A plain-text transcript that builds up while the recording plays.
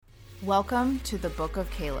Welcome to the Book of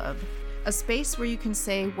Caleb, a space where you can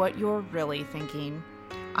say what you're really thinking.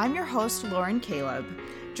 I'm your host, Lauren Caleb.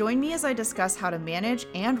 Join me as I discuss how to manage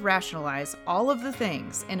and rationalize all of the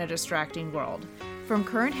things in a distracting world. From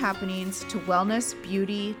current happenings to wellness,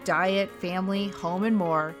 beauty, diet, family, home, and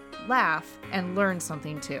more, laugh and learn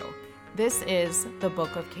something too. This is the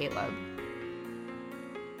Book of Caleb.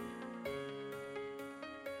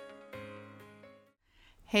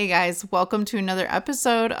 Hey guys, welcome to another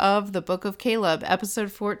episode of the Book of Caleb,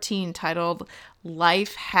 episode 14, titled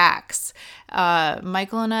Life Hacks.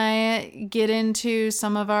 Michael and I get into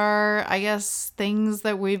some of our, things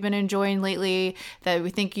that we've been enjoying lately that we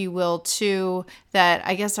think you will too, that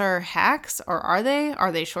I guess are hacks, or are they?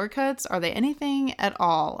 Are they shortcuts? Are they anything at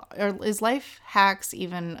all? Or is life hacks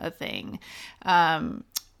even a thing?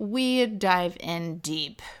 We dive in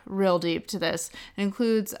deep, real deep to this. It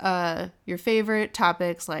includes your favorite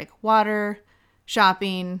topics like water,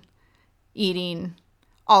 shopping, eating,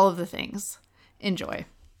 all of the things. Enjoy.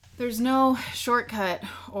 There's no shortcut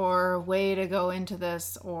or way to go into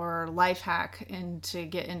this or life hack and to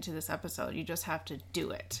get into this episode. You just have to do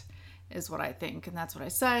it, is what I think. And that's what I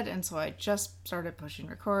said. And so I just started pushing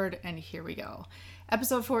record and here we go.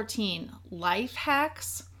 Episode 14, life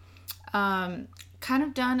hacks. Kind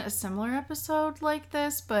of done a similar episode like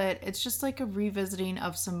this, but it's just like a revisiting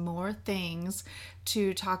of some more things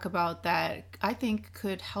to talk about that I think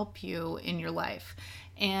could help you in your life.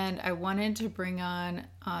 And I wanted to bring on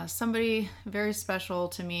somebody very special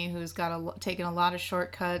to me who's taken a lot of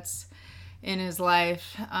shortcuts in his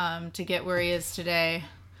life to get where he is today.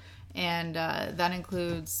 And that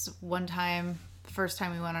includes one time, the first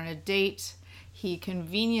time we went on a date, he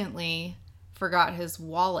conveniently forgot his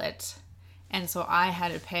wallet. And so I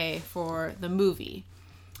had to pay for the movie.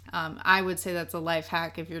 I would say that's a life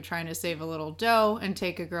hack if you're trying to save a little dough and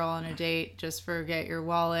take a girl on a date. Just forget your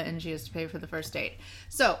wallet and she has to pay for the first date.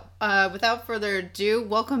 So without further ado,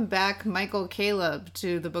 welcome back, Michael Caleb,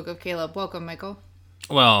 to the Book of Caleb. Welcome, Michael.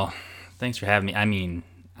 Well, thanks for having me. I mean,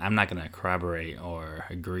 I'm not going to corroborate or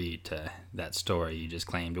agree to that story you just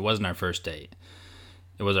claimed. It wasn't our first date.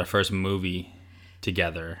 It was our first movie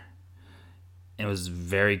together. It was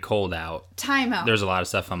very cold out. Time out. There was a lot of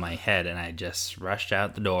stuff on my head, and I just rushed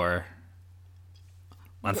out the door.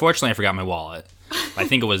 Unfortunately, I forgot my wallet. I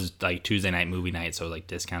think it was like Tuesday night movie night, so like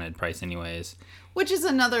discounted price anyways. Which is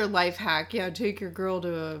another life hack. Yeah, take your girl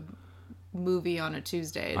to a movie on a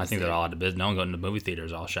Tuesday. I think they're all out of business. No one going to the movie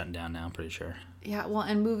theaters, all shutting down now, I'm pretty sure. Yeah, well,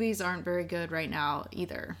 and movies aren't very good right now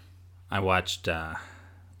either. I watched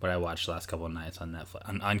what I watched the last couple of nights on Netflix,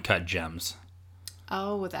 on Uncut Gems.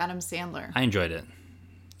 Oh, with Adam Sandler. I enjoyed it.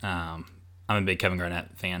 I'm a big Kevin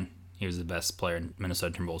Garnett fan. He was the best player in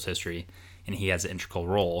Minnesota Timberwolves history, and he has an integral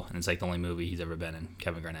role, and it's like the only movie he's ever been in,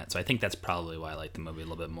 Kevin Garnett. So I think that's probably why I like the movie a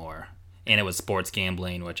little bit more. And it was sports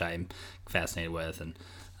gambling, which I'm fascinated with, and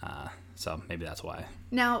so maybe that's why.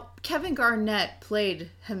 Now, Kevin Garnett played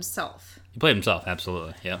himself. He played himself,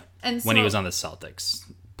 absolutely, yeah. And when he was on the Celtics,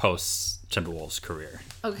 post-Timberwolves career.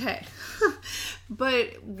 Okay.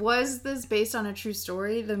 But was this based on a true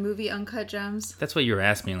story, the movie Uncut Gems? That's what you were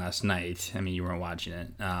asking me last night. I mean, you weren't watching it.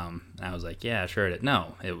 I was like, yeah, sure.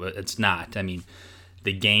 No, it's not. I mean,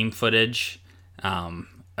 the game footage of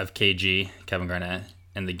KG, Kevin Garnett,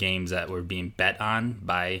 and the games that were being bet on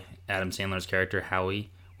by Adam Sandler's character, Howie,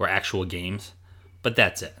 were actual games. But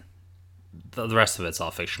that's it. The rest of it's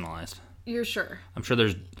all fictionalized. You're sure? I'm sure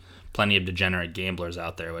there's plenty of degenerate gamblers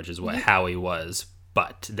out there, which is what Howie was.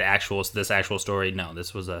 But this actual story, no,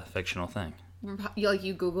 this was a fictional thing.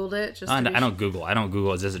 You Googled it? I don't Google. I don't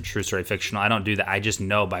Google, is this a true story, fictional? I don't do that. I just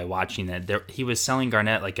know by watching that. He was selling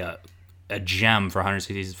Garnett like a gem for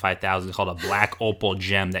 $165,000 called a black opal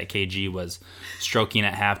gem that KG was stroking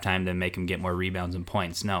at halftime to make him get more rebounds and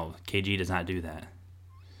points. No, KG does not do that.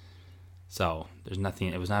 So there's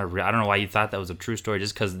nothing. It was not I don't know why you thought that was a true story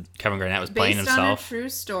just because Kevin Garnett was playing himself. Based on a true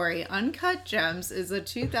story, Uncut Gems is a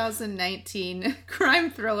 2019 crime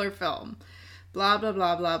thriller film. Blah, blah,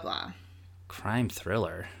 blah, blah, blah. Crime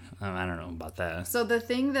thriller? I don't know about that. So the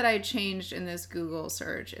thing that I changed in this Google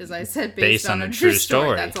search is I said based on a true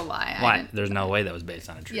story. That's a lie. Why? There's no way that was based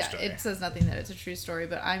on a true story. Yeah, it says nothing that it's a true story,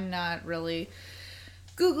 but I'm not really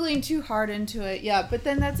Googling too hard into it. Yeah, but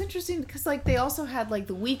then that's interesting because like they also had like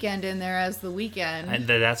The Weeknd in there as The Weeknd. And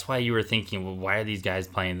that's why you were thinking, well, why are these guys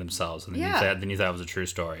playing themselves? And then you thought it was a true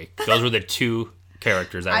story. Those were the two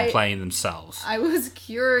characters that were playing themselves. I was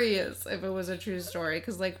curious if it was a true story,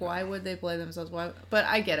 because, like, why would they play themselves? Why? But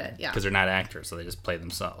I get it, yeah. Because they're not actors, so they just play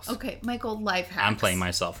themselves. Okay, Michael, life hacks. I'm playing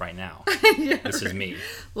myself right now. This is me.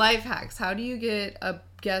 Life hacks. How do you get a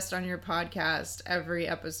guest on your podcast every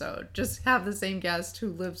episode? Just have the same guest who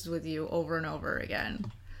lives with you over and over again.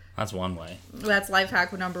 That's one way. That's life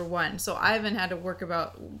hack number 1. So I haven't had to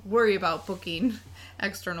worry about booking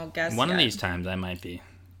external guests One yet. of these times I might be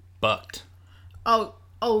booked. Oh,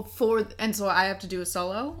 and so I have to do a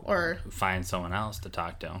solo, or Find someone else to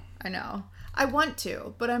talk to. I know I want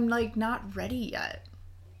to, but I'm like not ready yet.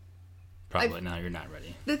 Probably now you're not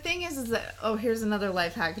ready. The thing is that, here's another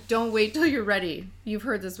life hack. Don't wait till you're ready. You've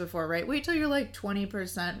heard this before, right? Wait till you're like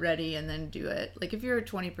 20% ready and then do it. Like if you're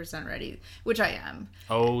 20% ready, which I am.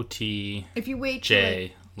 OTJ If you wait till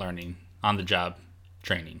learning, on the job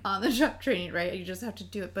training. On the job training, right? You just have to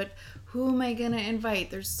do it. But who am I going to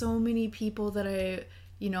invite? There's so many people that I,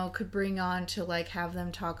 could bring on to like have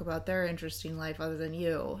them talk about their interesting life other than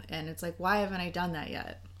you. And it's like, why haven't I done that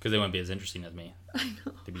yet? Because they wouldn't be as interesting as me. I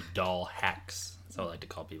know. They'd be dull hacks. That's what I like to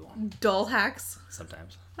call people. Dull hacks?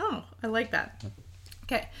 Sometimes. Oh, I like that.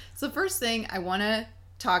 Okay, so the first thing I want to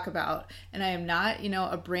talk about, and I am not,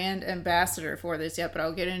 a brand ambassador for this yet, but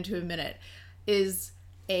I'll get into in a minute, is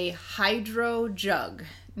a hydro jug.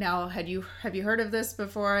 Now, have you heard of this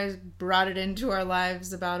before I brought it into our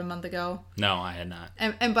lives about a month ago? No, I had not.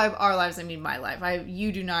 And by our lives, I mean my life.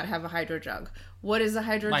 You do not have a hydro jug. What is a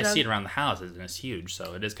hydro jug? I see it around the house, and it's huge,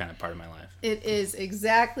 so it is kind of part of my life. It is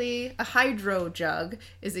exactly, a hydro jug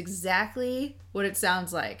is exactly what it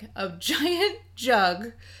sounds like. A giant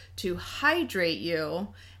jug to hydrate you,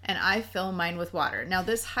 and I fill mine with water. Now,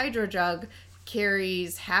 this hydro jug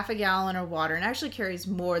carries half a gallon of water, and actually carries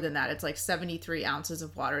more than that. It's like 73 ounces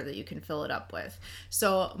of water that you can fill it up with.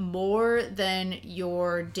 So more than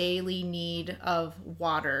your daily need of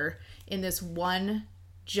water in this one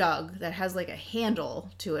jug that has like a handle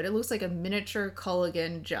to it. It looks like a miniature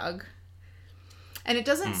Culligan jug. And it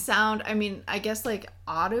doesn't sound, I guess like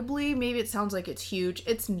audibly, maybe it sounds like it's huge.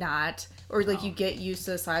 It's not. Or like you get used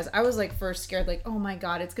to the size. I was like first scared, like, oh my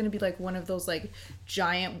God, it's going to be like one of those like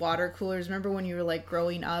giant water coolers. Remember when you were like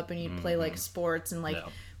growing up and you'd play like sports and like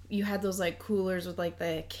you had those like coolers with like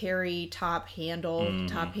the carry top handle,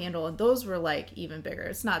 and those were like even bigger.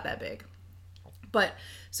 It's not that big. But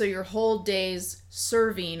so your whole day's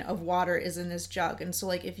serving of water is in this jug. And so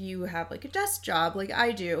like if you have like a desk job like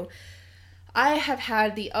I do, I have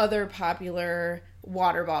had the other popular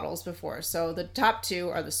water bottles before. So the top two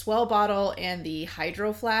are the Swell bottle and the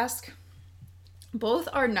Hydro Flask. Both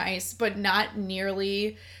are nice, but not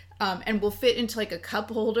nearly, and will fit into like a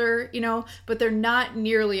cup holder, but they're not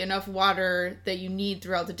nearly enough water that you need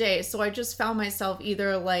throughout the day. So I just found myself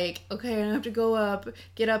either like, okay, I have to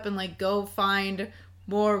get up and like go find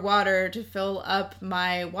more water to fill up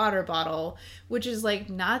my water bottle, which is like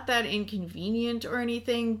not that inconvenient or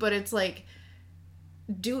anything, but it's like,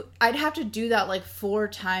 I'd have to do that like 4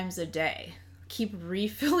 times a day. Keep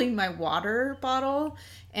refilling my water bottle,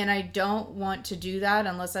 and I don't want to do that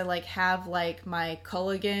unless I like have like my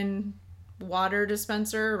Culligan water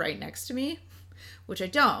dispenser right next to me, which I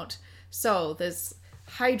don't. So this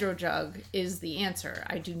hydro jug is the answer.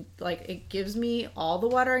 I do like, it gives me all the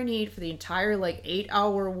water I need for the entire like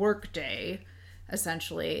 8-hour work day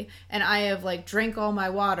essentially, and I have like drank all my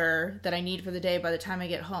water that I need for the day by the time I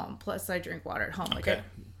get home, plus I drink water at home. Okay,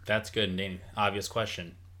 that's good. And obvious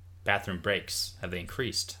question, bathroom breaks, have they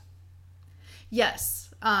increased?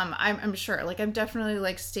 Yes, I'm sure. Like I'm definitely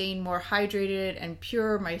like staying more hydrated and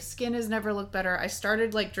pure. My skin has never looked better. I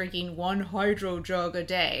started like drinking 1 hydro jug a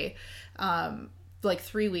day like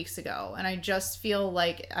 3 weeks ago, and I just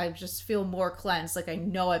feel more cleansed. Like I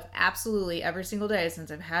know I've absolutely every single day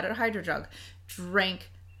since I've had a hydro jug drank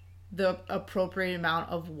the appropriate amount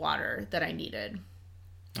of water that I needed.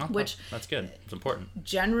 Oh, which that's good. It's important.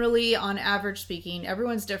 Generally, on average speaking,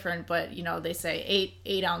 everyone's different, but they say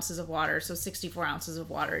 8 ounces of water, so 64 ounces of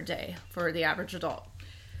water a day for the average adult.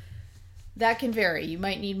 That can vary. You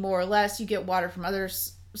might need more or less. You get water from other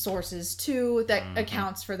sources too that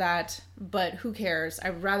accounts for that, but who cares?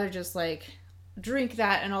 I'd rather just like drink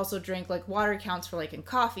that, and also drink like water counts for like in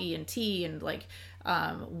coffee and tea and like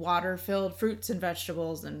water filled fruits and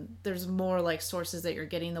vegetables, and there's more like sources that you're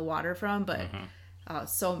getting the water from, but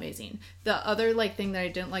so amazing. The other like thing that I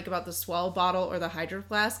didn't like about the Swell bottle or the Hydro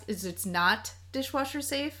Flask is it's not dishwasher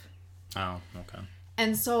safe. Oh, okay.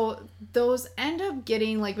 And so those end up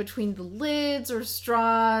getting like between the lids or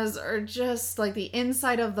straws or just like the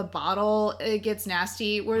inside of the bottle, it gets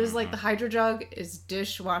nasty. Whereas like the hydro jug is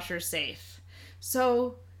dishwasher safe.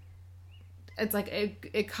 So it's like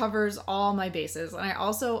it covers all my bases. And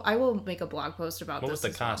I will make a blog post about this. What was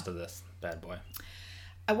the cost of this bad boy?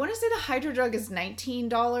 I want to say the Hydro Jug is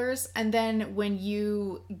 $19, and then when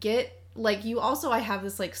you get like you also I have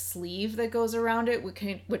this like sleeve that goes around it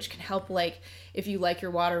which can help, like if you like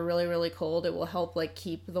your water really really cold, it will help like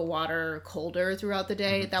keep the water colder throughout the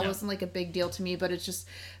day. That wasn't like a big deal to me, but it's just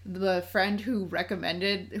the friend who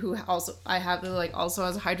recommended, who also I have like also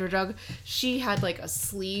has a Hydro Jug, she had like a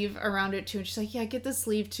sleeve around it too, and she's like, yeah, get the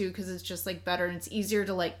sleeve too because it's just like better and it's easier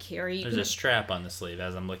to like carry. There's a strap on the sleeve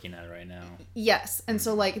as I'm looking at it right now. Yes, and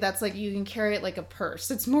so like that's like you can carry it like a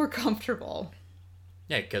purse. It's more comfortable.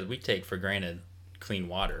 Yeah, because we take for granted clean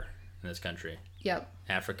water in this country. Yep.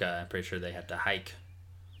 Africa, I'm pretty sure they have to hike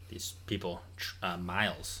these people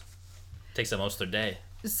miles. It takes them most of their day.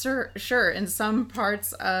 Sure. In some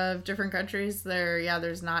parts of different countries,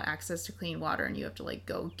 there's not access to clean water, and you have to like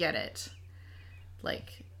go get it,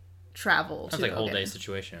 like travel. Sounds like a whole day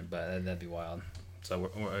situation, but that'd be wild.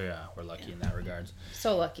 So we're lucky in that regards.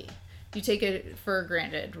 So lucky. You take it for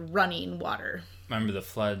granted. Running water. Remember the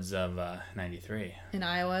floods of '93? In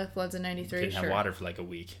Iowa, floods in '93. Didn't have water for like a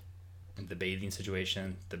week. And the bathing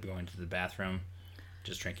situation, the going to the bathroom,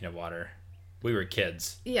 just drinking of water. We were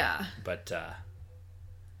kids. Yeah. But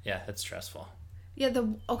yeah, it's stressful. Yeah.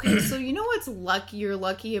 Okay. So you know what's you're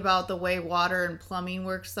lucky about the way water and plumbing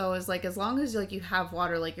works though is like as long as like you have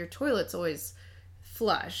water, like your toilet's always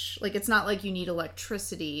flush. Like it's not like you need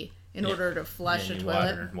electricity in order to flush a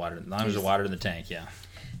toilet. Water. As long as there's water in the tank, yeah.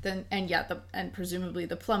 Then and presumably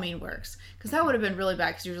the plumbing works, because that would have been really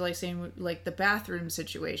bad because you were like saying like the bathroom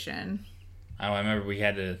situation. I remember we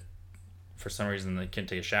had to, for some reason, they couldn't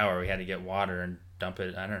take a shower. We had to get water and dump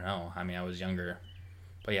it. I don't know. I mean, I was younger,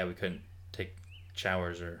 but yeah, we couldn't take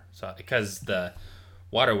showers because the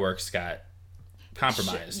waterworks got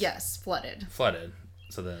compromised. Yes, flooded.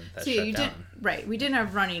 So then that shut down. Right. We didn't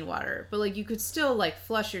have running water, but like you could still like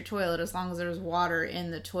flush your toilet as long as there was water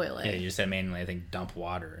in the toilet. Yeah, you just had manually, I think, dump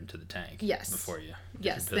water into the tank. Yes. Before you.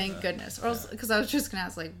 Yes, thank goodness. Or because I was just gonna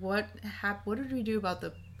ask, like, what did we do about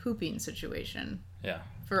the pooping situation? Yeah.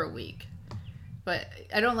 For a week, but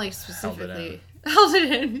I don't like specifically Held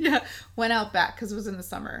it in. Yeah, went out back because it was in the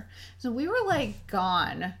summer, so we were like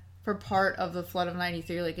gone for part of the flood of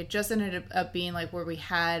 '93. Like it just ended up being like where we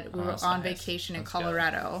were on vacation in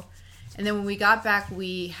Colorado. Good. And then when we got back,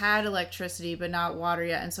 we had electricity, but not water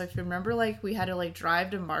yet. And so if you remember, like we had to like drive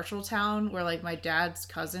to Marshalltown where like my dad's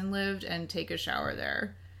cousin lived and take a shower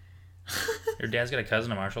there. Your dad's got a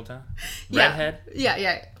cousin in Marshalltown? Yeah. Redhead?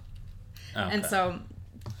 Yeah. Oh, okay. And so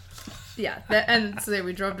so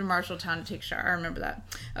we drove to Marshalltown to take a shower. I remember that.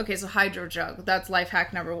 Okay, so Hydro Jug. That's life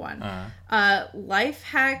hack number 1. Life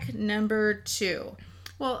hack number 2.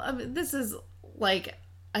 Well, this is like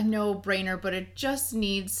a no-brainer, but it just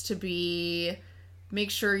needs to be,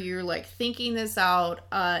 make sure you're like thinking this out.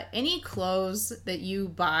 Any clothes that you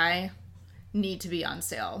buy need to be on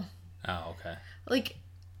sale. Oh, okay. Like,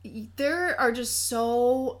 there are just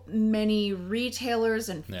so many retailers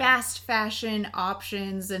and fast fashion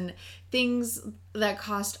options and things that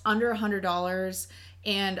cost under $100,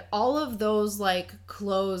 and all of those like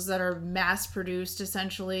clothes that are mass produced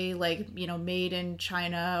essentially, like, you know, made in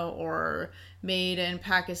China or made in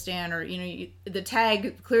Pakistan, or, you know, the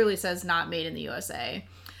tag clearly says not made in the USA.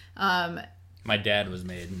 My dad was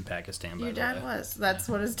made in Pakistan, by the way. Your dad was. That's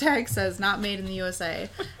what his tag says, not made in the USA.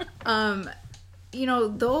 You know,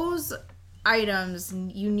 those items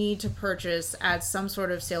you need to purchase at some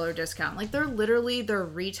sort of sale or discount. Like their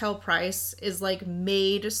retail price is like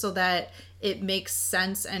made so that it makes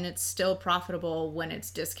sense and it's still profitable when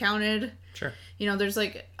it's discounted. Sure. You know, there's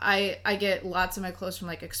like I get lots of my clothes from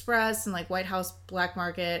like Express and like White House Black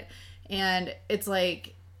Market, and it's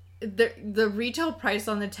like the retail price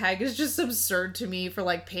on the tag is just absurd to me for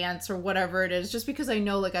like pants or whatever it is, just because I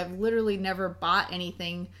know like I've literally never bought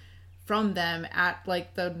anything from them at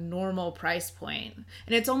like the normal price point,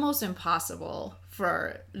 and it's almost impossible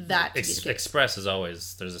for that to be the case. Express is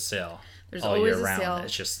always, there's a sale. There's all always year a round. sale.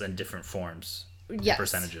 It's just in different forms. Yes.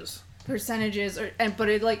 Percentages, but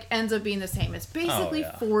it like ends up being the same. It's basically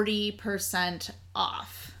 40%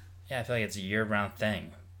 off. Yeah, I feel like it's a year-round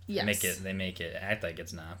thing. Yes. They make it act like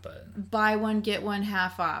it's not, but buy one get one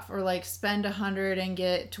half off, or like spend 100 and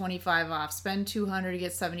get 25 off. Spend 200 to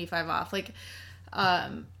get 75 off. Like,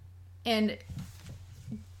 and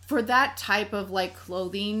for that type of like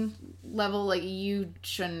clothing level, like you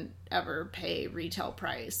shouldn't ever pay retail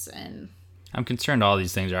price. And I'm concerned all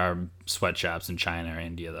these things are sweatshops in China or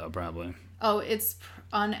India, though, probably. Oh, it's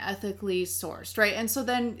unethically sourced, right? And so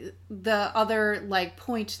then the other like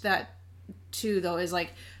point that too, though, is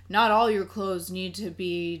like not all your clothes need to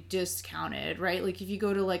be discounted, right? Like if you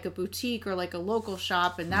go to like a boutique or like a local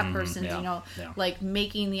shop and that person's, like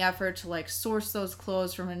making the effort to like source those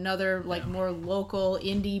clothes from another like more local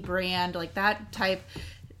indie brand, like that type.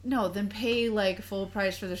 No, then pay like full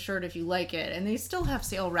price for the shirt if you like it. And they still have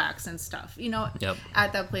sale racks and stuff,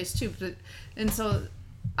 at that place too. And so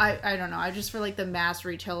I don't know. I just feel like the mass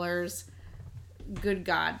retailers, good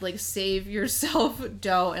God, like save yourself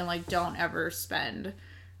dough and like don't ever spend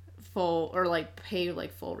full or like pay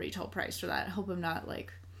like full retail price for that. I hope I'm not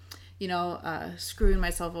like, screwing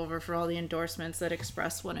myself over for all the endorsements that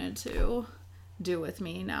Express wanted to do with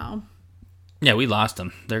me now. Yeah, we lost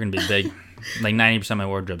them. They're going to be big. Like 90% of my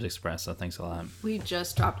wardrobe's Express, so thanks a lot. We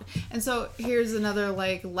just dropped it. And so here's another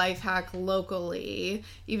like life hack locally,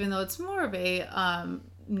 even though it's more of a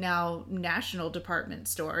now national department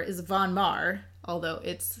store, is Von Maur, although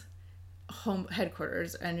it's home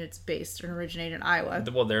headquarters and it's based and originated in Iowa.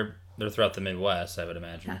 Well, they're throughout the Midwest, I would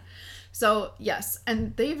imagine. Yeah. So yes,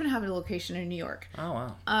 and they even have a location in New York.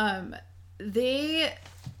 Oh wow.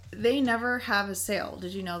 They never have a sale.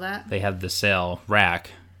 Did you know that? They have the sale rack,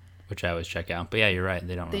 which I always check out. But yeah, you're right.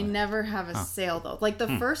 They never have a sale though. Like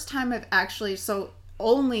the first time I've actually, so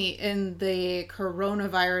only in the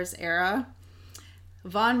coronavirus era,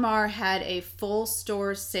 Von Maur had a full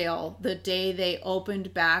store sale the day they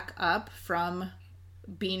opened back up from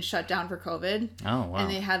being shut down for COVID. Oh, wow. And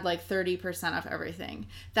they had like 30% off everything.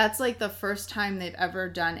 That's like the first time they've ever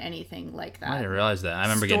done anything like that. I didn't realize that. I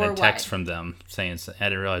remember getting a text from them saying, I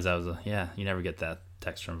didn't realize that was you never get that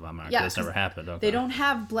text from Von Maur. Yeah, this never happened. Okay. They don't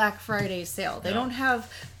have Black Friday sale. They don't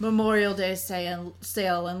have Memorial Day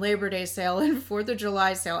sale and Labor Day sale and 4th of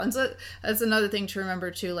July sale. And so that's another thing to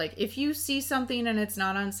remember too. Like if you see something and it's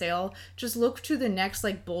not on sale, just look to the next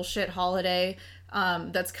like bullshit holiday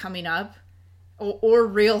that's coming up. Or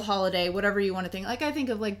real holiday, whatever you want to think. Like I think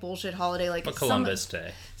of like bullshit holiday, like Columbus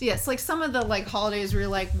Day. Yes, like some of the like holidays where you're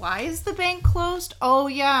like, why is the bank closed? Oh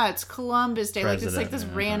yeah, it's Columbus Day. Like it's like this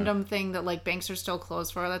random thing that like banks are still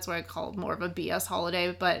closed for. That's why I call it more of a BS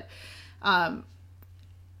holiday. But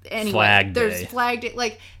anyway, there's Flag Day.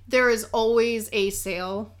 Like there is always a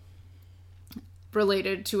sale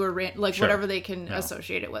related to whatever they can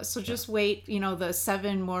associate it with. So just wait, the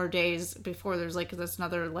 7 more days before there's like that's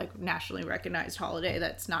another like nationally recognized holiday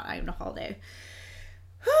that's not even a holiday.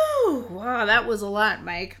 Whew, wow, that was a lot,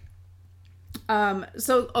 Mike.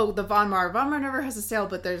 The Von Maur never has a sale,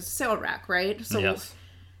 but there's a sale rack, right? So yes.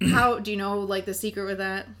 How do you know like the secret with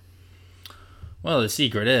that? Well, the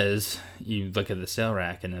secret is you look at the sale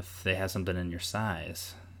rack, and if they have something in your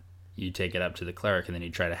size, you take it up to the clerk, and then you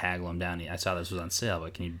try to haggle them down. I saw this was on sale,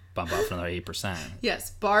 but can you bump off another 8%?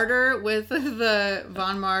 Yes, barter with the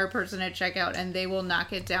Von Maur person at checkout, and they will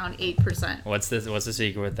knock it down 8%. What's the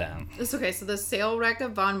secret with that? It's okay. So the sale rack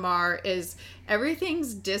of Von Maur is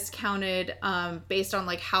everything's discounted based on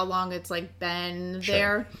like how long it's like been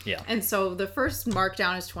there. Yeah. And so the first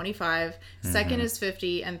markdown is 25, second is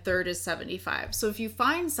 50, and third is 75. So if you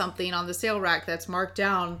find something on the sale rack that's marked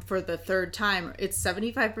down for the third time, it's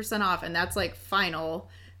 75% off, and that's like final.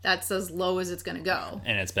 That's as low as it's going to go.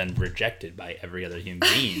 And it's been rejected by every other human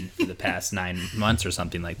being for the past 9 months or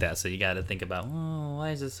something like that. So you got to think about, why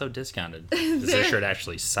is it so discounted? Does this shirt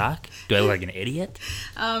actually suck? Do I look like an idiot?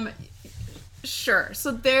 Sure.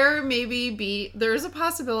 So there's a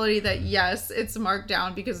possibility that yes, it's marked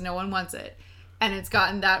down because no one wants it. And it's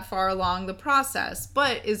gotten that far along the process.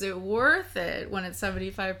 But is it worth it when it's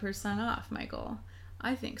 75% off, Michael?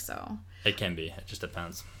 I think so. It can be. It just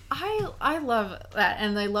depends. I love that.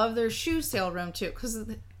 And I love their shoe sale room too. Because,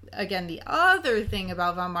 again, the other thing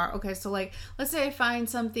about Von Maur, okay, so like, let's say I find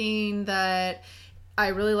something that I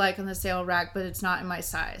really like on the sale rack, but it's not in my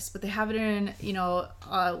size. But they have it in,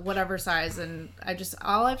 whatever size. And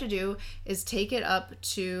all I have to do is take it up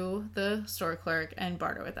to the store clerk and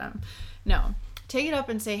barter with them. No. Take it up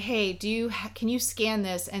and say, hey, can you scan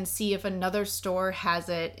this and see if another store has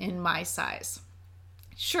it in my size?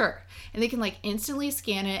 Sure. And they can like instantly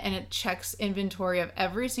scan it, and it checks inventory of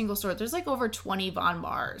every single store. There's like over 20 Von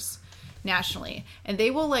Maurs nationally. And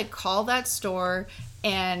they will like call that store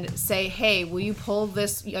and say, hey, will you pull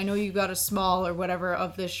this? I know you got a small or whatever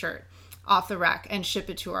of this shirt off the rack and ship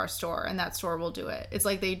it to our store. And that store will do it. It's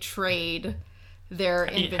like they trade their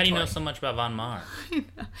inventory. How do you know so much about Von Maur?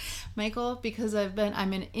 Michael, because I'm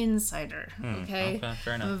an insider. Okay,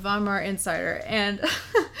 fair enough. I'm a Von Maur insider. And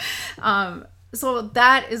so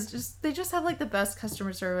that is they just have like the best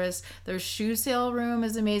customer service. Their shoe sale room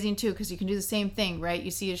is amazing too, because you can do the same thing, right? You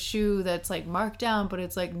see a shoe that's like marked down, but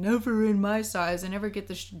it's like never in my size. I never get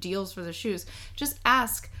the deals for the shoes. Just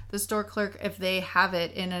ask the store clerk if they have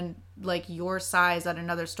it in a like your size at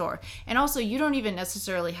another store. And also, you don't even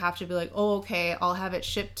necessarily have to be like, oh, okay, I'll have it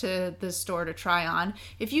shipped to this store to try on.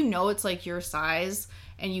 If you know it's like your size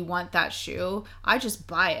and you want that shoe, I just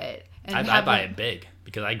buy it. And I buy it big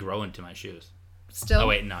because I grow into my shoes. Still? Oh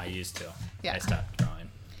wait, no, I used to. Yeah. I stopped growing.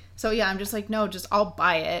 So yeah, I'm just like, no, just I'll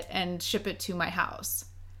buy it and ship it to my house.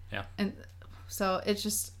 Yeah. And so it's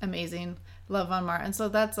just amazing. Love Von Maur. And so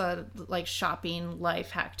that's a like shopping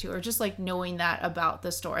life hack too, or just like knowing that about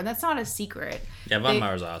the store. And that's not a secret. Yeah, Von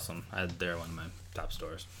Maur is awesome. They're one of my top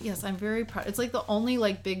stores. Yes, I'm very proud. It's like the only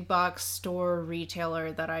like big box store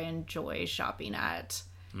retailer that I enjoy shopping at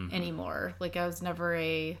anymore. Like I was never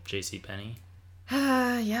a JCPenney.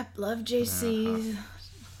 Yep, love JC.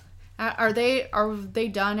 Are they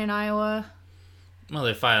done in Iowa? Well,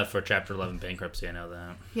 they filed for Chapter 11 bankruptcy. I know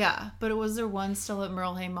that. Yeah, but was there one still at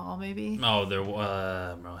Merle Hay Mall? Maybe. Oh, there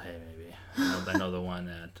Merle Hay maybe. I know the one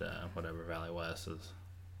at whatever Valley West is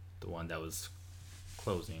the one that was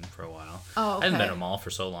closing for a while. Oh, okay. I haven't been to a mall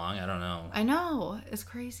for so long. I don't know. I know, it's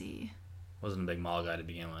crazy. Wasn't a big mall guy to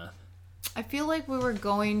begin with. I feel like we were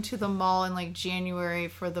going to the mall in like January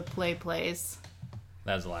for the play place.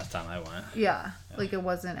 That was the last time I went. Yeah, like it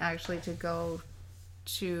wasn't actually to go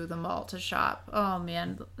to the mall to shop. Oh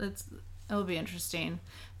man, it'll be interesting.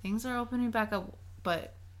 Things are opening back up,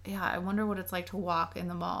 but yeah, I wonder what it's like to walk in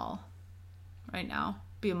the mall right now.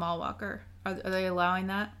 Be a mall walker. Are they allowing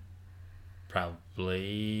that? Probably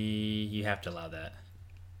you have to allow that.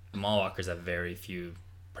 The mall walkers have very few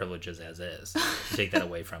privileges as is. You take that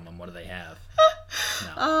away from them, what do they have?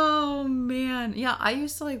 No. Oh man, yeah, I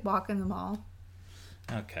used to like walk in the mall.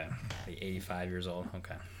 Okay, like 85 years old.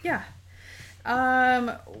 Okay. Yeah.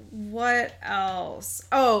 What else?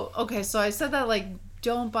 Oh, okay. So I said that like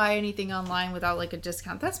don't buy anything online without like a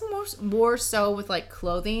discount. That's more so with like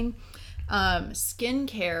clothing,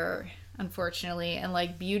 skincare, unfortunately, and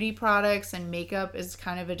like beauty products and makeup is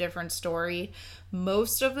kind of a different story.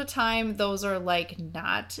 Most of the time, those are like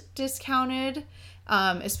not discounted,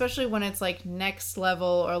 especially when it's like next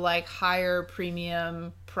level or like higher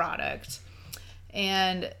premium product.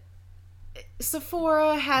 And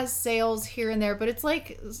Sephora has sales here and there, but it's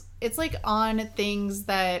like on things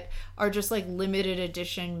that are just like limited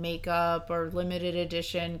edition makeup or limited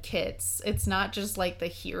edition kits. It's not just like the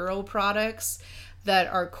hero products that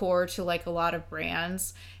are core to like a lot of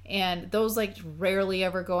brands, and those like rarely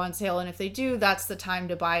ever go on sale. And if they do, that's the time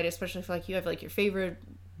to buy it, especially if like you have like your favorite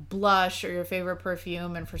blush or your favorite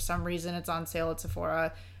perfume and for some reason it's on sale at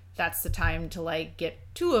Sephora. That's the time to like get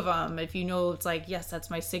 2 of them if you know it's like, yes, that's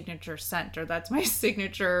my signature scent or that's my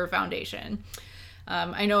signature foundation.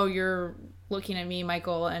 I know you're looking at me,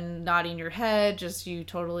 Michael, and nodding your head, just you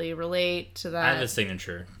totally relate to that. I have a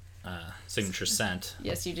signature scent.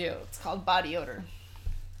 Yes, you do. It's called body odor.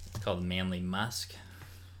 It's called Manly Musk.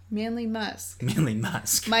 Manly Musk. Manly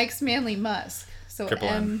Musk. Mike's Manly Musk. So Triple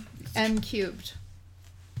M cubed.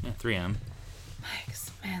 Yeah, 3M.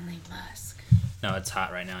 Mike's Manly Musk. No, it's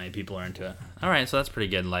hot right now. People are into it. All right, so that's pretty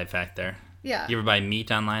good life hack there. Yeah. You ever buy meat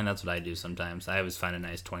online? That's what I do sometimes. I always find a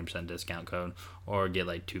nice 20% discount code or get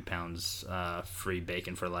like 2 pounds free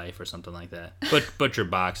bacon for life or something like that. But Butcher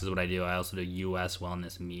Box is what I do. I also do U.S.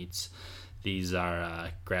 Wellness Meats. These are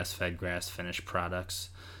grass-fed, grass-finished products.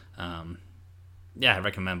 Yeah, I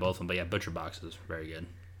recommend both of them. But yeah, Butcher Box is very good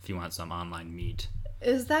if you want some online meat.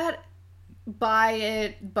 Is that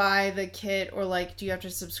buy the kit, or like do you have to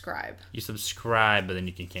subscribe? You subscribe, but then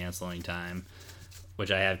you can cancel anytime, which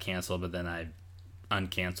I have canceled, but then I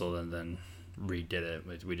uncanceled and then redid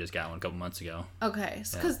it. We just got one a couple months ago. Okay,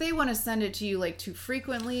 because they want to send it to you like too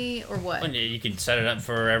frequently or what? Well, you can set it up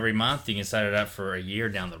for every month. You can set it up for a year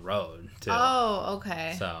down the road too. Oh,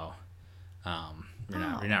 okay. So you're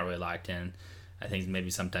not really locked in. I think maybe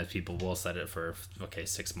sometimes people will set it for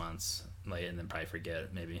 6 months late and then probably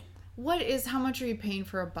forget maybe. How much are you paying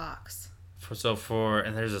for a box?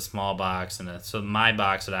 And there's a small box, so my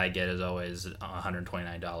box that I get is always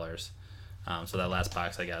 $129. So that last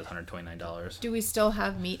box I got is $129. Do we still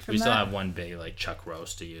have meat from that? We still have one big like chuck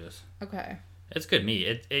roast to use. Okay. It's good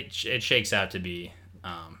meat. It shakes out to be,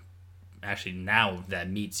 actually now that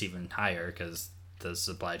meat's even higher because the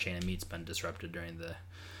supply chain of meat's been disrupted during the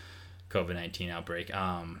COVID-19 outbreak.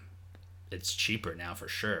 It's cheaper now for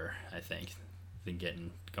sure, I think,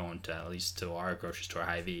 than going to at least to our grocery store,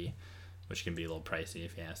 Hy-Vee, which can be a little pricey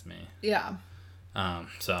if you ask me. Yeah.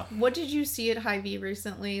 So what did you see at Hy-Vee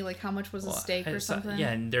recently? Like how much was a steak or something?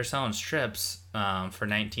 Yeah, and they're selling strips for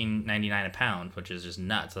 $19.99 a pound, which is just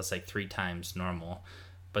nuts. That's like 3 times normal.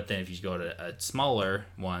 But then if you go to a smaller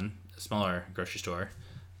grocery store,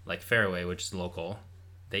 like Fairway, which is local,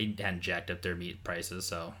 they hadn't jacked up their meat prices,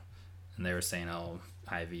 so and they were saying, "Oh,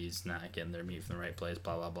 Hy-Vee's not getting their meat from the right place."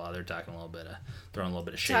 Blah blah blah. They're talking throwing a little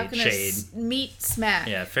bit of shade. Meat smack.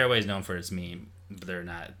 Yeah, Fairway's known for its meat, but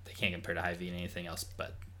they can't compare to Hy-Vee and anything else,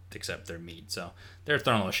 but except their meat. So they're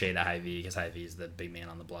throwing a little shade at Hy-Vee because Hy-Vee's the big man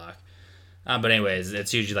on the block. But anyways,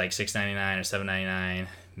 it's usually like $6.99 or $7.99,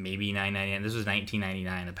 maybe $9.99. This was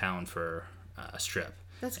 $19.99 a pound for a strip.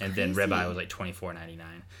 That's and crazy. then ribeye was like $24.99.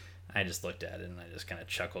 I just looked at it and I just kind of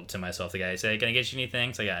chuckled to myself. The guy said, "Can I get you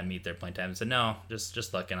anything?" So I got meat there plenty of times. I said, "No,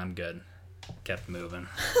 just looking. I'm good." Kept moving.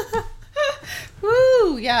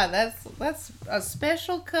 Woo! Yeah, that's a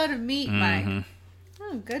special cut of meat, Mike.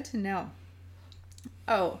 Oh, good to know.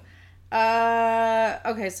 Oh,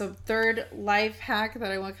 okay. So third life hack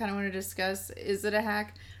that I kind of want to discuss. Is it a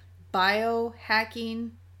hack?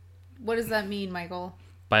 Biohacking. What does that mean, Michael?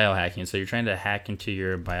 Biohacking. So you're trying to hack into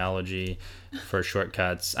your biology for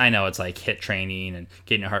shortcuts. I know it's like HIIT training and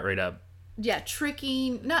getting your heart rate up. Yeah,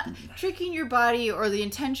 not tricking your body, or the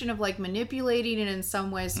intention of like manipulating it in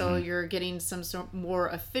some way so you're getting some sort more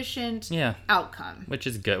efficient outcome. Which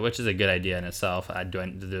is good. Which is a good idea in itself.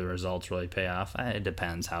 Do the results really pay off? It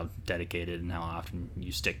depends how dedicated and how often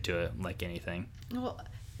you stick to it, like anything. Well,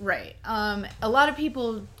 right. A lot of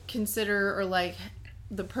people consider, or like,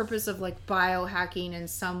 the purpose of like biohacking in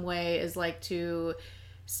some way is like to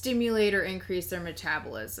stimulate or increase their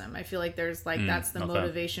metabolism. I feel like there's like that's the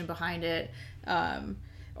motivation behind it,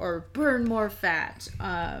 or burn more fat.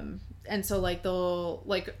 And so like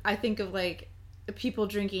I think of like people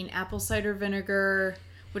drinking apple cider vinegar,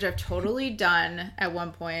 which I've totally done at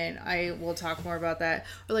one point. I will talk more about that.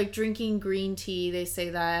 Or like drinking green tea. They say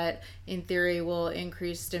that in theory will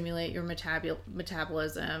stimulate your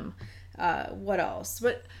metabolism. What else?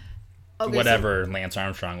 Whatever Lance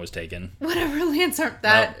Armstrong was taking. Whatever Lance Armstrong.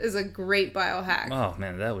 That is a great biohack. Oh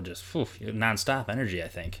man, that would just nonstop energy, I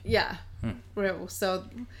think. Yeah. So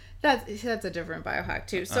that's a different biohack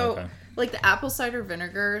too. So like the apple cider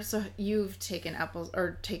vinegar. So you've taken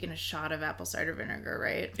a shot of apple cider vinegar,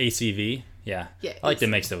 right? ACV. Yeah. Yeah. I like to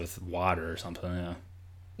mix it with water or something. Yeah.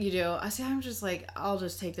 You do. I'm just like, I'll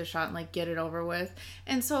just take the shot and like get it over with.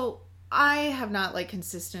 And so I have not like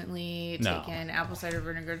consistently taken apple cider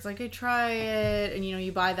vinegar. It's like I try it, and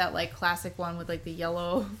you buy that like classic one with like the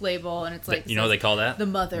yellow label, and it's like what they call that? The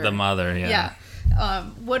Mother. The Mother, yeah. Yeah.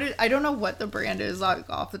 I don't know what the brand is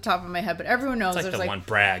off the top of my head, but everyone knows. It's like the one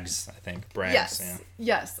Bragg's, I think. Bragg's. Yes. Yeah.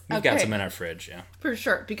 Yes. We've got some in our fridge, yeah. For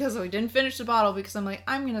sure, because we didn't finish the bottle because I'm like,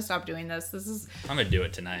 I'm gonna stop doing this. I'm gonna do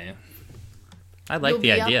it tonight. I like the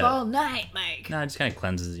You'll be idea. up all night, Mike. No, it just kind of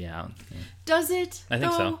cleanses you out. Yeah. Does it? I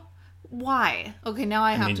think so. Why? Okay, now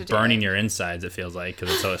I have to do it. Burning your insides, it feels like,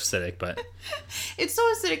 because it's so acidic, but... It's so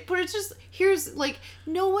acidic, but it's just... Here's, like,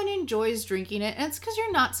 no one enjoys drinking it, and it's because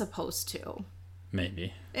you're not supposed to.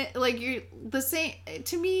 Maybe. You're the same...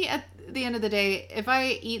 To me, at the end of the day, if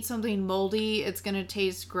I eat something moldy, it's going to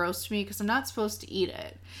taste gross to me because I'm not supposed to eat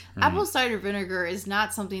it. Apple cider vinegar is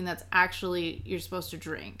not something that's actually you're supposed to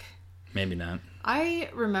drink. Maybe not. I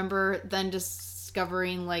remember then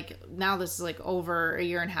discovering, like, now this is like over a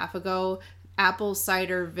year and a half ago, apple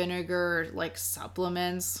cider vinegar like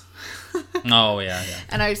supplements. Oh yeah.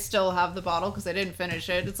 And I still have the bottle because I didn't finish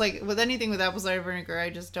it. It's like with anything with apple cider vinegar, I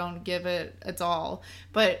just don't give it its all.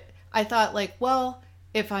 But I thought, like, well,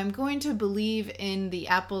 if I'm going to believe in the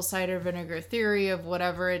apple cider vinegar theory of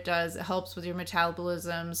whatever it does, it helps with your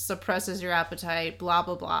metabolism, suppresses your appetite, blah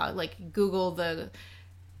blah blah, like Google the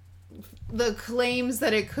claims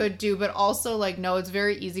that it could do, but also, like, no, it's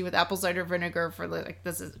very easy with apple cider vinegar for, like,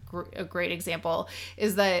 this is a great example,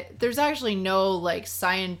 is that there's actually no, like,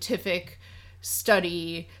 scientific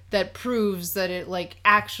study that proves that it, like,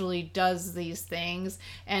 actually does these things.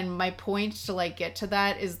 And my point to, like, get to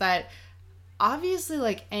that is that obviously,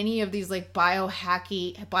 like, any of these, like,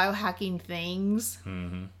 biohacking things,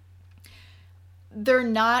 they're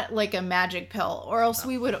not like a magic pill, or else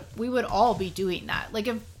we would all be doing that. Like,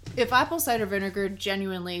 if apple cider vinegar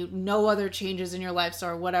genuinely, no other changes in your lifestyle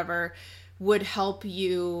or whatever, would help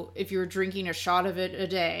you if you're drinking a shot of it a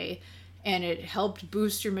day and it helped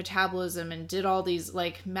boost your metabolism and did all these,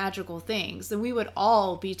 like, magical things, then we would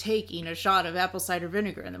all be taking a shot of apple cider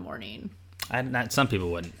vinegar in the morning. Some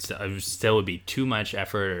people wouldn't. So it still would be too much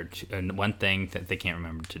effort and one thing that they can't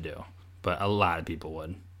remember to do. But a lot of people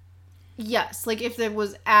would. Yes, like if it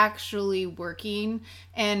was actually working.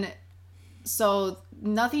 And so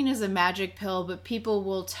nothing is a magic pill, but people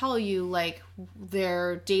will tell you, like,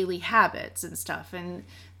 their daily habits and stuff. And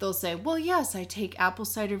they'll say, well, yes, I take apple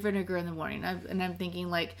cider vinegar in the morning. And I'm thinking,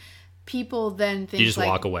 like, people then think, you just like,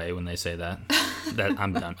 walk away when they say that. That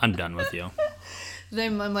I'm done with you.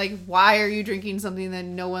 Then I'm like, why are you drinking something that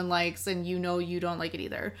no one likes and you know you don't like it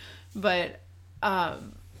either? But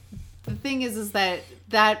the thing is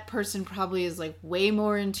that person probably is like way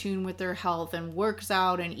more in tune with their health and works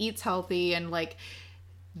out and eats healthy, and like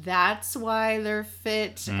that's why they're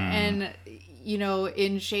fit and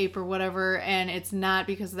in shape or whatever, and it's not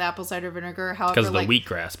because of the apple cider vinegar. However, because of the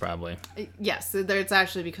wheatgrass, probably. Yes, it's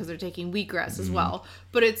actually because they're taking wheatgrass as well.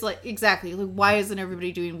 But it's like, exactly, like, why isn't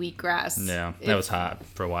everybody doing wheatgrass? Yeah, that was hot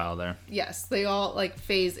for a while there. Yes, they all like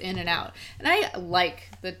phase in and out, and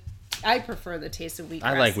I prefer the taste of wheatgrass.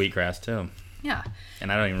 I like wheatgrass too. Yeah.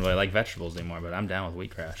 And I don't even really like vegetables anymore, but I'm down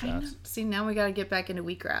with wheatgrass shots. See, now we got to get back into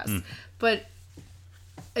wheatgrass. But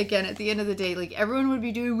again, at the end of the day, like, everyone would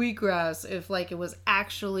be doing wheatgrass if like it was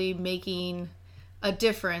actually making a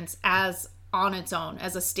difference as on its own,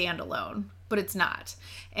 as a standalone, but it's not.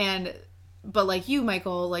 But like you,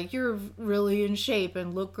 Michael, like, you're really in shape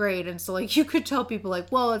and look great, and so like you could tell people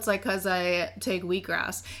like, well, it's like because I take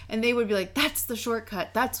wheatgrass, and they would be like, that's the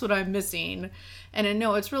shortcut, that's what I'm missing. And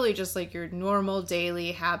no, it's really just like your normal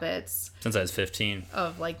daily habits since I was 15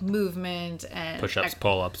 of like movement and push-ups,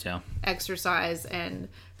 pull-ups, exercise and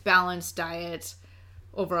balanced diet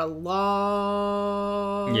over a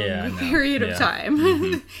long period of time.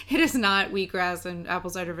 It is not wheatgrass and apple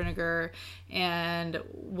cider vinegar. And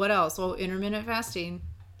what else? Well, intermittent fasting,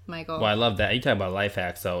 Michael. Well, I love that. You talk about life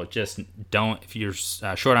hacks, though. Just don't, if you're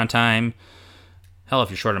short on time, hell, if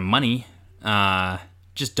you're short on money,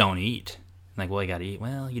 just don't eat. Like, well, you got to eat.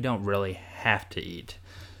 Well, you don't really have to eat.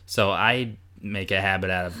 So I make a habit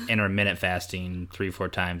out of intermittent fasting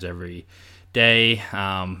 3-4 times every day.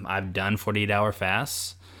 I've done 48-hour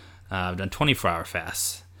fasts. I've done 24-hour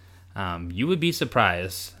fasts. You would be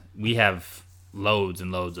surprised. We have loads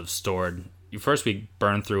and loads of stored. First, we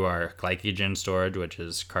burn through our glycogen storage, which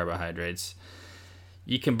is carbohydrates.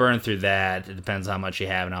 You can burn through that. It depends how much you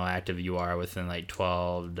have and how active you are within like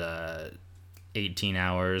 12 to 18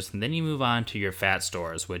 hours. And then you move on to your fat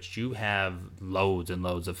stores, which you have loads and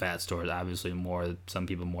loads of fat stores. Obviously, some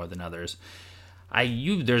people more than others.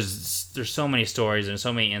 There's so many stories and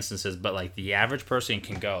so many instances, but like the average person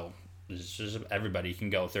can go, everybody can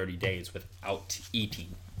go 30 days without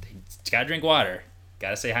eating. You gotta drink water,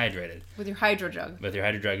 gotta stay hydrated. With your hydro jug.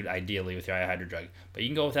 Ideally with your hydro jug. But you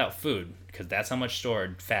can go without food, because that's how much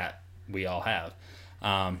stored fat we all have.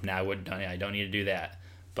 Now I don't need to do that.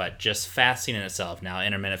 But just fasting in itself, now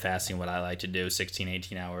intermittent fasting, what I like to do, 16,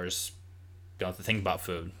 18 hours, don't have to think about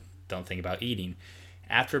food, don't think about eating.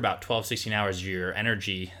 After about 12, 16 hours, your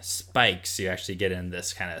energy spikes. You actually get in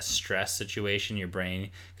this kind of stress situation, your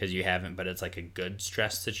brain, because you haven't, but it's like a good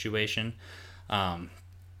stress situation. I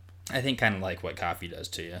think kind of like what coffee does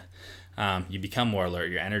to you. You become more alert.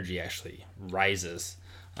 Your energy actually rises.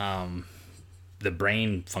 The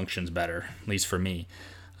brain functions better, at least for me.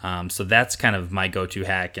 So that's kind of my go-to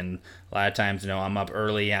hack. And a lot of times, I'm up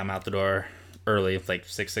early. I'm out the door early, like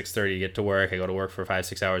 6:30 to get to work. I go to work for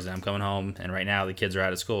 5-6 hours, and I'm coming home. And right now the kids are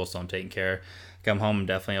out of school, so I'm taking care. Come home, I'm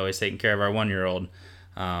definitely always taking care of our 1-year-old.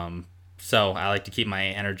 So I like to keep my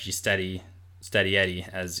energy steady Eddie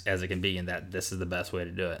as it can be, and that this is the best way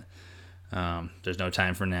to do it. There's no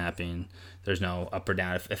time for napping. There's no up or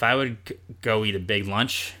down. If I would go eat a big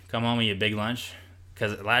lunch, come home and eat a big lunch,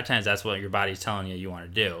 because a lot of times that's what your body's telling you want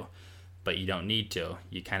to do, but you don't need to.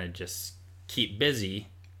 You kind of just keep busy,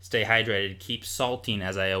 stay hydrated, keep salting,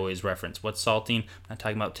 as I always reference. What's salting? I'm not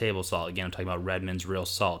talking about table salt. Again, I'm talking about Redmond's real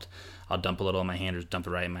salt. I'll dump a little in my hand or dump it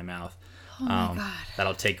right in my mouth. Oh my God.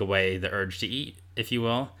 That'll take away the urge to eat, if you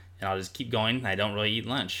will, and I'll just keep going. I don't really eat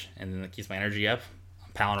lunch, and then it keeps my energy up.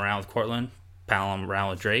 I'm palling around with Cortland, palling around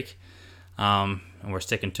with Drake, and we're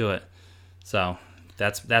sticking to it. So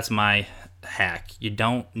that's my hack. You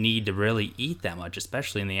don't need to really eat that much,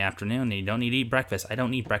 especially in the afternoon, and you don't need to eat breakfast. I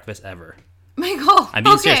don't eat breakfast ever. Michael, I'm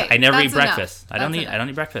being serious. I never eat breakfast. I don't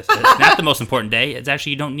eat breakfast. It's not the most important day. It's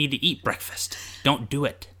actually, you don't need to eat breakfast. Don't do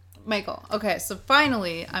it. Michael, okay, so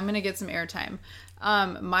finally, I'm going to get some airtime.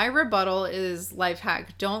 My rebuttal is life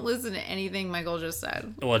hack. Don't listen to anything Michael just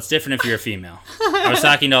said. Well, it's different if you're a female. I was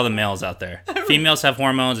talking to all the males out there. Females have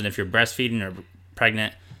hormones, and if you're breastfeeding or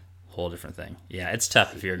pregnant, whole different thing. Yeah, it's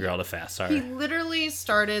tough if you're a girl to fast. Sorry. He literally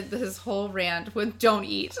started this whole rant with "don't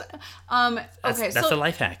eat." That's a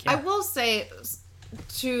life hack. Yeah. I will say,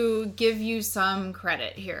 to give you some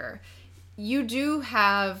credit here, you do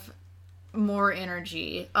have more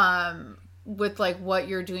energy with like what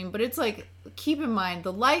you're doing, but it's like, keep in mind,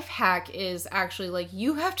 the life hack is actually like,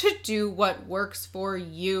 you have to do what works for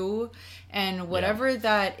you, and whatever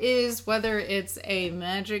that is, whether it's a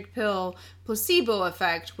magic pill, placebo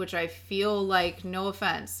effect, which I feel like, no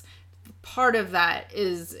offense, part of that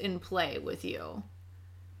is in play with you.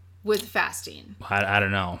 with fasting? I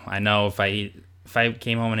don't know. I know if I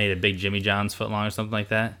came home and ate a big Jimmy John's footlong or something like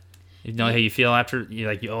that, you know how you feel after, you're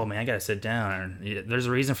like, oh man, I gotta sit down. There's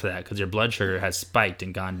a reason for that, because your blood sugar has spiked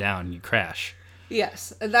and gone down and you crash.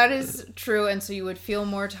 Yes, that is true. And so you would feel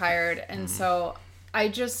more tired. And so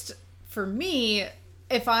for me,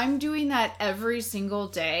 if I'm doing that every single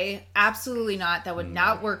day, absolutely not. That would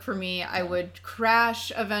not work for me. I would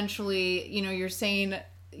crash eventually. You're saying,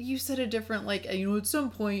 you said a different, at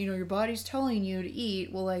some point, your body's telling you to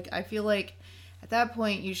eat. Well, I feel like at that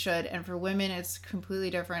point you should. And for women, it's completely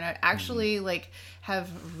different. I actually have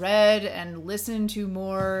read and listened to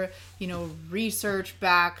more, research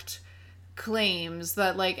backed claims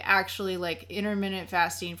that actually intermittent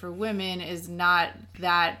fasting for women is not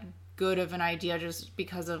that good of an idea, just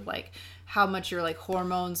because of how much your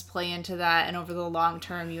hormones play into that, and over the long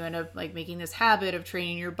term you end up making this habit of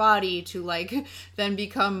training your body to then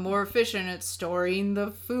become more efficient at storing the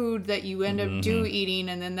food that you end up eating,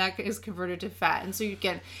 and then that is converted to fat. And so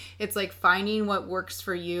it's finding what works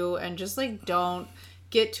for you, and just don't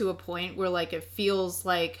get to a point where it feels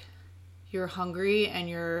like you're hungry and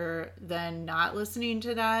you're then not listening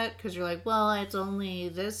to that because you're well, it's only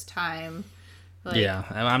this time. Yeah,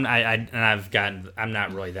 I'm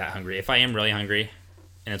not really that hungry. If I am really hungry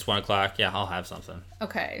and it's 1:00, yeah, I'll have something.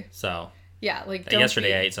 Okay. So yeah,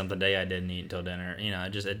 yesterday I ate something, today I didn't eat until dinner.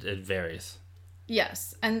 It varies.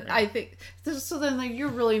 Yes, and I think so. Then you're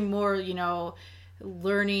really more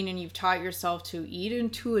learning, and you've taught yourself to eat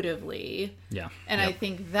intuitively. Yeah. And I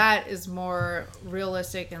think that is more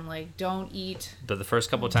realistic, and don't eat. But the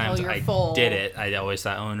first couple of times I full. did it, I always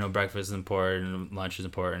thought, oh no, breakfast is important, lunch is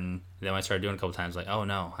important. Then when I started doing it a couple of times, oh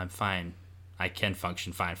no, I'm fine. I can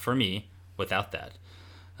function fine for me without that.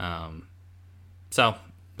 So,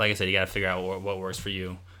 like I said, you got to figure out what works for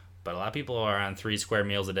you. But a lot of people are on 3 square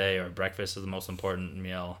meals a day, or breakfast is the most important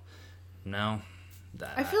meal. No.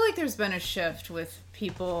 I feel like there's been a shift with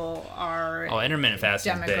people are intermittent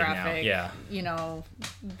fasting is big now. Yeah.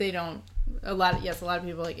 They don't a lot of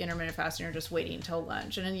people intermittent fasting are just waiting until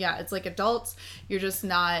lunch. And then, yeah, it's adults, you're just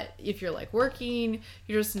not, if you're working,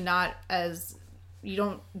 you're just not you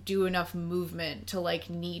don't do enough movement to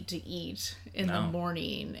need to eat in the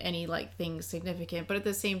morning any things significant. But at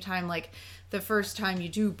the same time, the first time you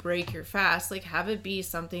do break your fast, have it be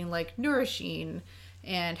something nourishing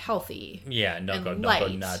and healthy. Yeah, don't go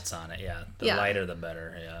nuts on it. Yeah, the lighter the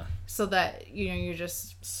better. Yeah. So that you're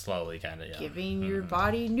just slowly kind of giving your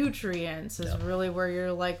body nutrients is really where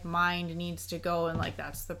your mind needs to go, and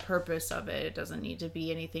that's the purpose of it. It doesn't need to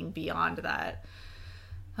be anything beyond that.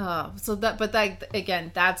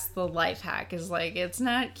 Again, that's the life hack, is it's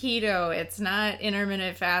not keto, it's not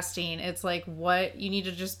intermittent fasting, it's what you need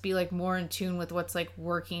to just be more in tune with what's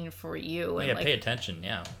working for you. And pay attention.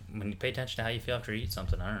 Yeah, when you pay attention to how you feel after you eat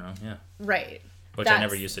something, I don't know. Yeah, right. Which I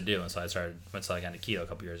never used to do, and so once I got into keto a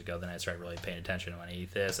couple years ago, then I started really paying attention. When I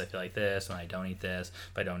eat this, I feel like this. When I don't eat this,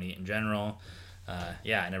 if I don't eat in general, I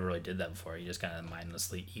never really did that before. You just kind of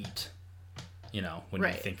mindlessly eat, when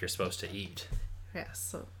you think you're supposed to eat. Yeah,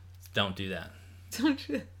 so don't do that.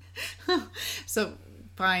 So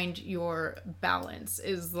find your balance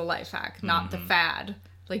is the life hack, not the fad.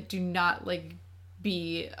 Do not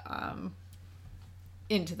be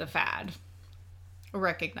into the fad.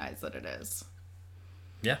 Recognize that it is.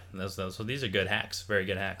 Yeah, so these are good hacks. Very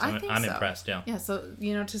good hacks. I'm impressed. Yeah. Yeah. So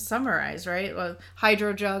to summarize, right? Well,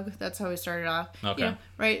 hydro jug. That's how we started off. Okay.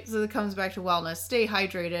 Right. So it comes back to wellness. Stay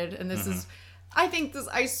hydrated, and this is. I think this.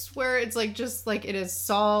 I swear, it's it has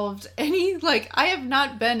solved any. I have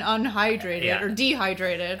not been unhydrated or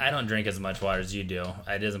dehydrated. I don't drink as much water as you do.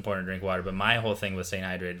 It is important to drink water, but my whole thing with staying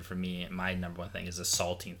hydrated for me, my number one thing is the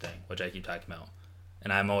salting thing, which I keep talking about.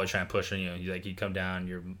 And I'm always trying to push on you. You come down,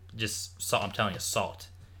 you're just salt. I'm telling you, salt,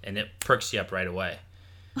 and it perks you up right away.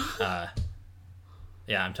 Yeah,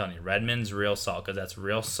 I'm telling you, Redmond's real salt, because that's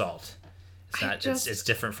real salt. It's not. It's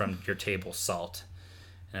different from your table salt.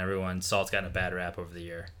 And salt's gotten a bad rap over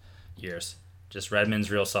the years. Just Redmond's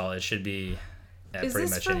real salt. It should be. Is pretty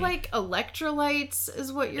this much for electrolytes?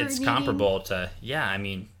 Is what you're? It's needing? Comparable to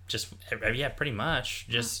pretty much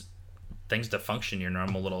just. Things to function, your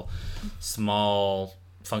normal little small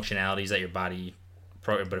functionalities that your body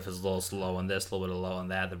but if it's a little slow on this, a little bit low on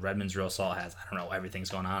that, the Redmond's real salt has, I don't know, everything's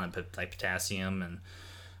going on, and potassium and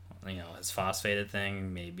it's phosphated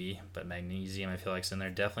thing maybe, but magnesium I feel like's in there.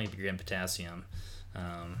 Definitely if you're getting potassium,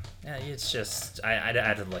 Yeah, it's just I'd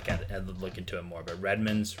have to look at it. I'd look into it more. But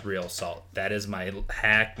Redmond's real salt. That is my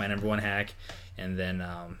hack, my number one hack, and then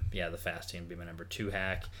the fasting would be my number 2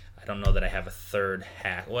 hack. I don't know that I have a third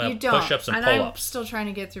hack. Well, you don't. Push-ups and I'm pull-ups. still trying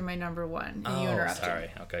to get through my number 1. And you Oh, interrupted.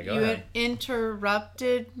 sorry. Okay, go you ahead.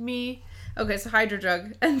 interrupted me. Okay, so Hydro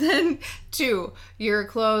Jug. And then 2, your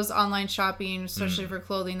clothes, online shopping, especially for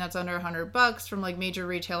clothing that's under $100 from like major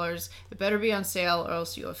retailers. It better be on sale or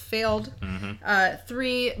else you have failed.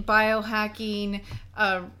 3, biohacking.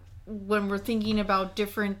 When we're thinking about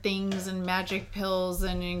different things and magic pills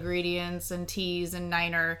and ingredients and teas and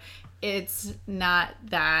Niner, it's not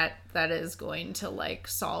that is going to like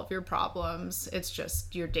solve your problems. It's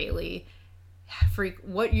just your daily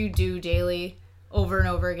what you do daily over and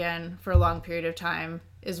over again for a long period of time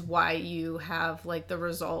is why you have like the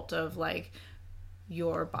result of like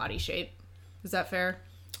your body shape. Is that fair?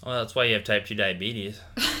 Well, that's why you have type 2 diabetes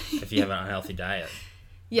if you have an unhealthy diet.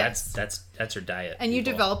 Yes. That's your diet. And you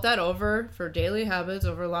people. develop that for daily habits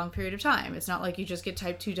over a long period of time. It's not like you just get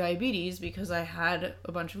type 2 diabetes because I had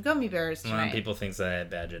a bunch of gummy bears tonight. Well, people think that I have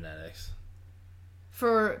bad genetics.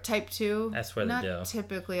 For type 2? That's where not they do.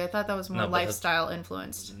 Typically. I thought that was more No, but lifestyle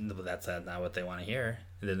influenced. But that's not what they want to hear.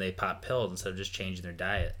 And then they pop pills instead of just changing their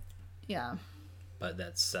diet. Yeah. But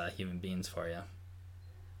that's human beings for you.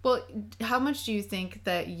 Well, how much do you think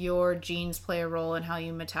that your genes play a role in how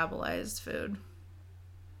you metabolize food?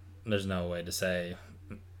 There's no way to say,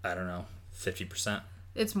 I don't know, 50%.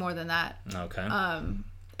 It's more than that. Okay.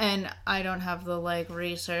 And I don't have the like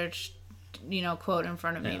research, quote in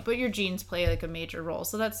front of me, but your genes play like a major role.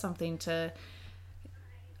 So that's something to,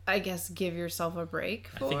 I guess, give yourself a break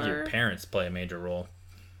for. I think your parents play a major role.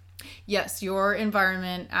 Yes, your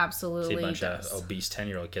environment absolutely See a bunch does. of obese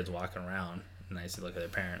 10-year-old kids walking around, and I see look at their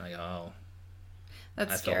parent like, oh,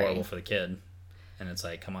 That's I feel scary. horrible for the kid. And it's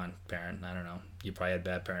like, come on, parent. I don't know. You probably had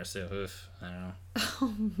bad parents too. Oof. I don't know.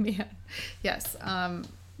 Oh man, yes.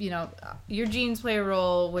 Your genes play a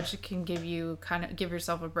role, which can give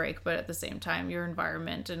yourself a break, but at the same time, your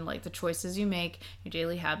environment and like the choices you make, your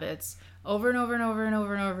daily habits, over and over and over and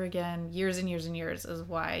over and over again, years and years and years, is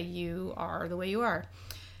why you are the way you are.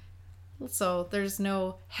 So there's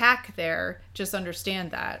no hack there. Just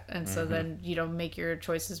understand that, and so then make your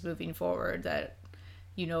choices moving forward that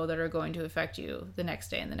that are going to affect you the next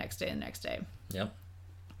day and the next day and the next day. Yep.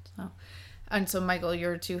 So Michael,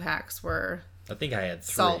 your 2 hacks were I think I had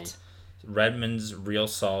 3. salt. Redmond's real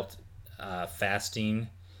salt, fasting.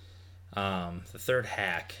 The third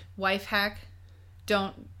hack. Wife hack,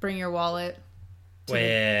 don't bring your wallet.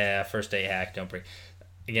 First day hack, don't bring.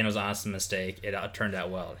 Again, it was an honest mistake. It turned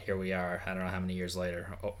out well. Here we are. I don't know how many years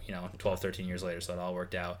later. 12, 13 years later, so it all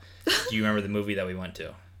worked out. Do you remember the movie that we went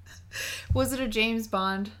to? Was it a James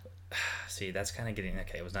Bond? See, that's kind of getting...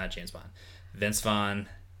 Okay, it was not James Bond. Vince Vaughn,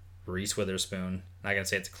 Reese Witherspoon. Not going to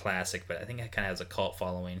say it's a classic, but I think it kind of has a cult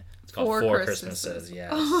following. It's called Four Christmases.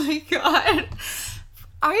 Yes. Oh my god.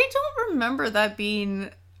 I don't remember that being...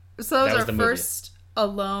 So that was our first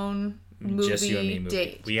alone movie Just you and me movie.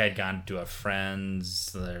 date. We had gone to a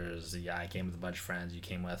friend's. I came with a bunch of friends. You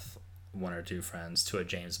came with 1 or 2 friends to a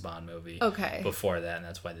James Bond movie. Okay. Before that, and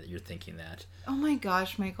that's why you're thinking that. Oh my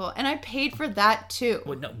gosh, Michael. And I paid for that too.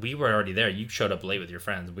 Well, no, we were already there. You showed up late with your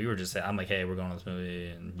friends. We were just... I'm like, hey, we're going to this movie,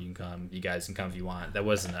 and you can come. You guys can come if you want. That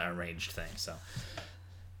wasn't an arranged thing, so...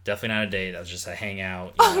 Definitely not a date. That was just a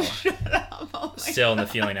hangout. Shut up. Oh my Still in the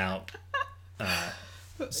feeling out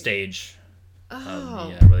stage of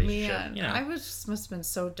Oh, the relationship. man. I must have been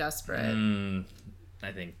so desperate.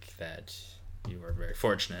 I think that you were very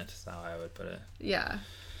fortunate, is how I would put it. Yeah.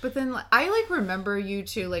 But then I remember you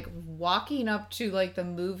two walking up to the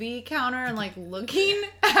movie counter and looking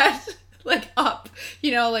at up,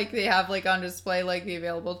 they have on display the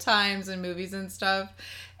available times and movies and stuff.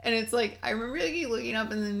 And it's I remember you looking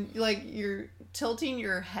up and then you're tilting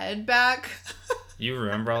your head back. You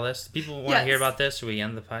remember all this? People want to hear about this? Should we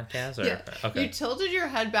end the podcast? Or? Yeah. Okay. You tilted your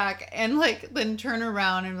head back and then turn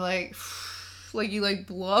around and you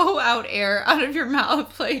blow out air out of your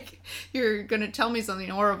mouth you're gonna tell me something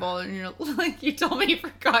horrible, and you're you told me you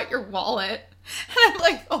forgot your wallet. And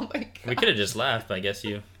I'm oh my god. We could have just left, but I guess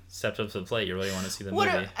you stepped up to the plate. You really want to see the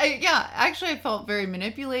movie. Actually I felt very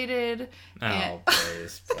manipulated. Oh,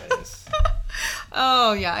 please.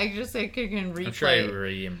 Oh yeah, I can replay. I'm sure I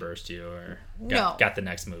reimbursed you or got the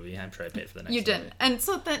next movie. I'm sure I paid for the next movie. You didn't. And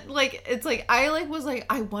so then it's I was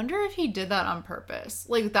I wonder if he did that on purpose.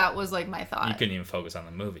 That was my thought. You couldn't even focus on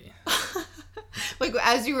the movie.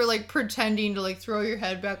 As you were pretending to throw your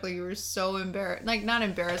head back, you were so embarrassed. Not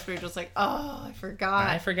embarrassed, but you're just oh, I forgot.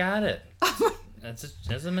 I forgot it.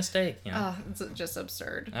 It's a mistake. You know? It's just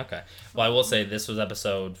absurd. Okay. Well, I will say this was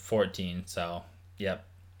episode 14, so yep.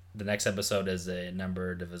 The next episode is a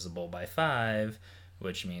number divisible by 5,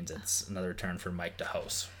 which means it's another turn for Mike to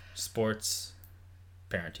host. Sports,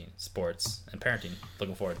 and parenting.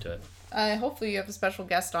 Looking forward to it. Hopefully you have a special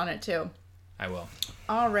guest on it too. I will.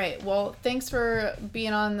 All right. Well, thanks for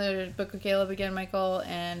being on the Book of Caleb again, Michael,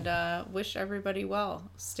 and wish everybody well.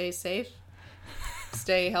 Stay safe,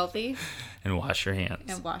 stay healthy, and wash your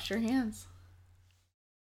hands.